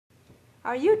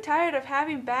Are you tired of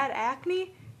having bad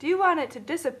acne? Do you want it to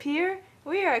disappear?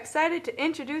 We are excited to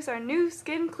introduce our new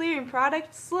skin clearing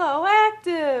product,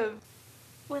 Slowactive!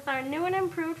 With our new and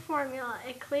improved formula,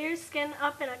 it clears skin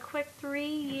up in a quick 3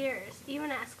 years. Even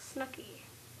ask Snooki.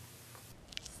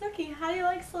 Snooki, how do you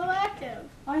like Slowactive?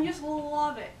 I just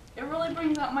love it. It really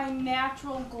brings out my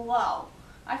natural glow.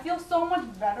 I feel so much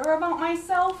better about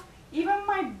myself. Even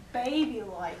my baby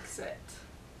likes it.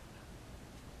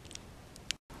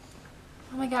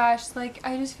 Oh my gosh, like,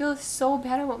 I just feel so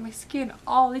bad about my skin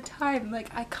all the time.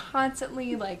 Like, I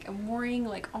constantly, like, am worrying,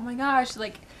 like, oh my gosh,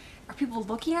 like, are people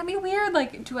looking at me weird?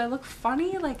 Like, do I look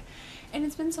funny? Like, and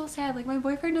it's been so sad. Like, my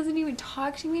boyfriend doesn't even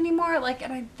talk to me anymore. Like,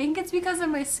 and I think it's because of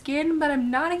my skin, but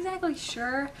I'm not exactly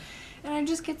sure. And I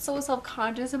just get so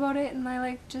self-conscious about it, and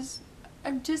I just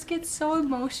get so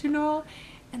emotional,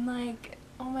 and like,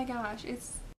 oh my gosh,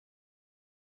 it's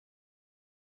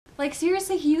like,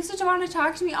 seriously, he used to want to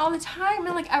talk to me all the time,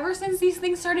 and like, ever since these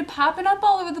things started popping up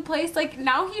all over the place, like,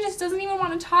 now he just doesn't even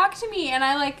want to talk to me, and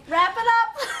I like, Wrap it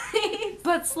up, please!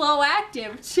 but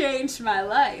Slowactive changed my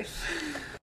life.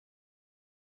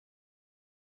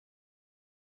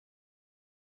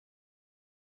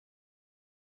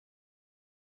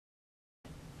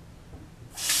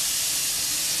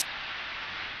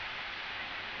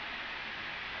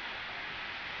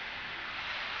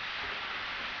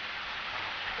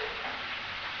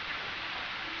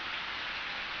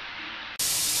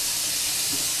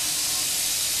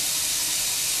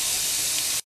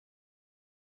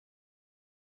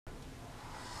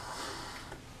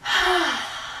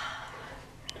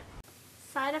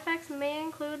 Side effects may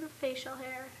include facial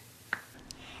hair.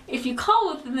 If you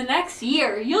call within the next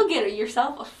year, you'll get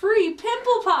yourself a free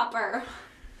pimple popper.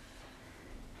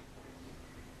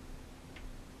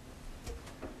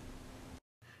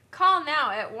 Call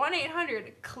now at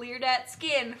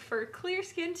 1-800-CLEAR-SKIN for clear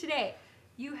skin today.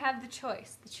 You have the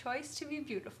choice to be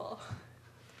beautiful.